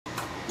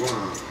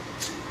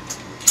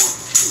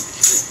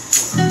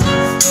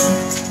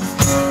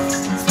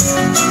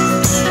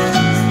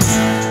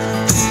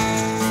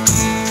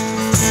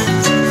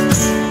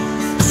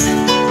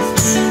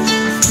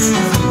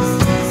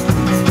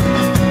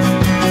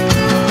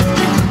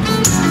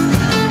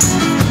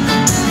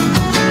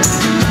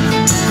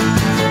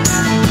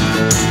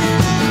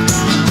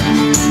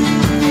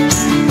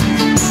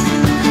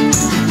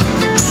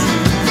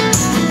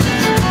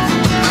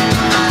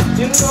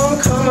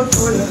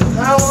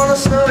I wanna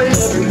study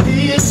every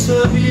piece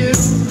of you.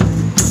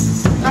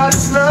 I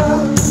just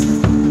love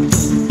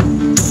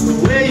the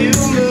way you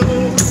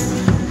move.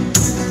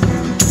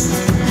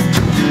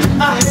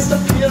 I hate the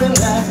feeling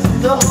that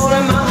the hole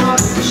in my heart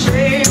is the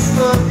shape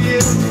of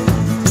you.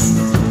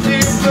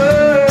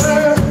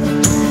 Deeper,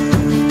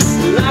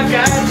 like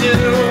I do.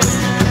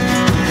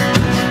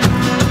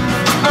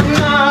 I'm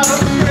not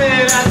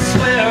afraid, I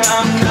swear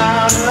I'm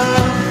not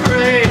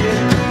afraid.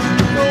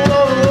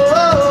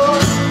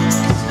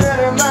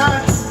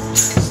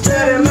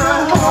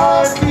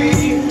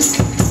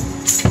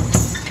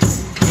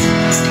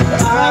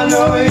 I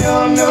know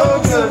you're no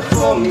good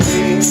for me.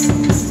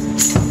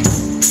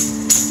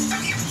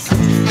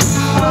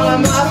 All of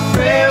my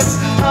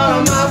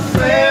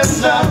friends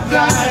are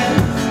blind.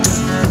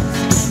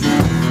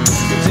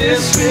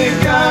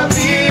 Disregard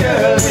the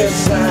early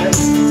signs.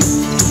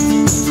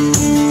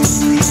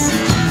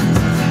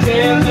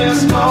 In this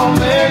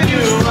moment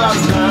you are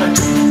mine.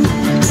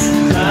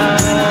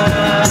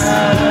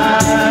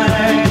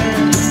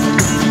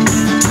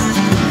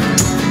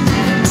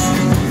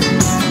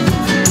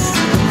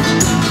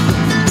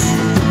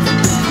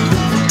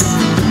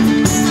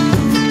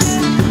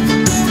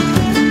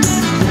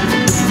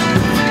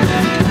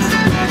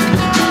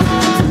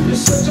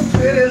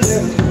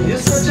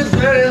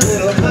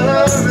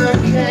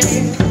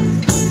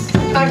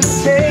 I can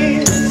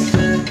taste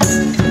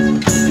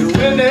your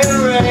wind and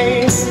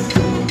rain.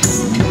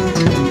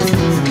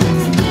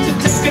 To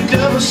take a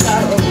double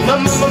shot of my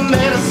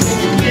medicine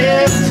you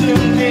give to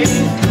me.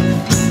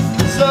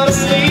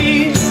 Suddenly,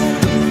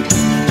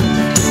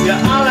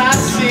 you're all I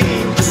see.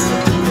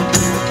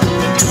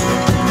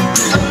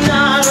 I'm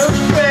not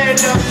afraid,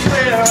 don't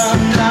swear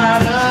I'm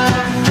not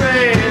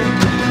afraid.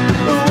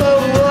 Whoa,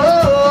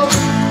 whoa,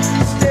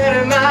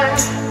 steady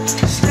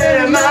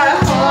my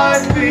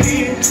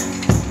heartbeat.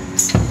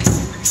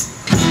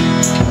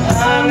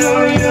 I know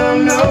you're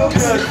no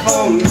good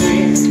for me.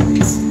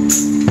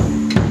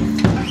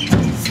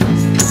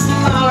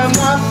 All of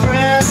my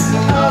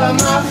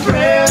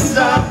friends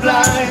are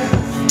blind.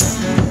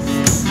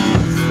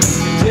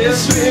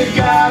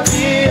 Disregard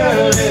the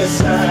early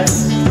signs.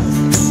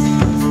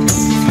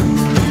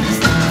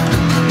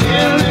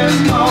 In this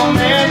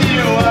moment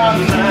you are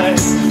mine.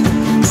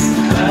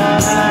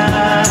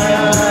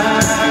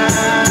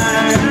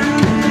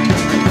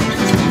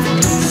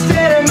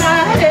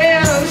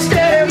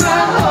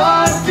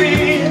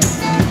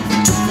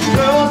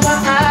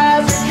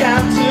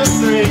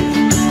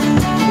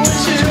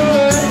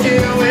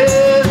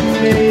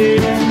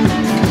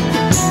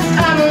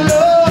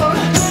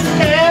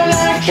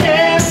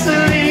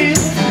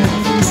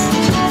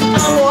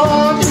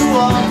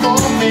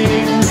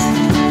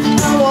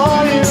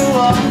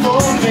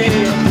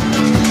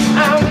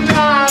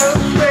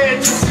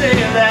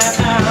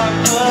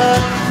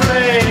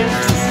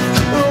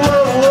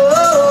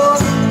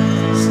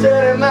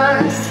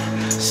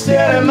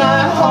 Steady my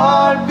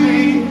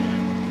heartbeat.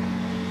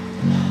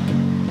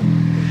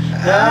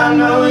 I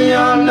know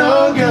you're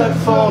no good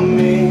for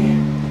me.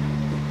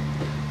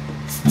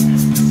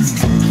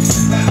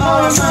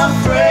 All of my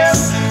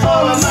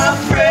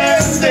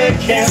friends, they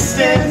can't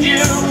stand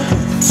you.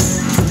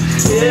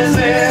 Isn't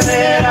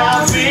it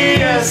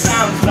obvious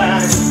I'm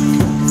fine?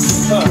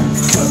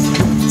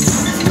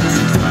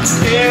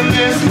 In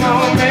this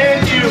moment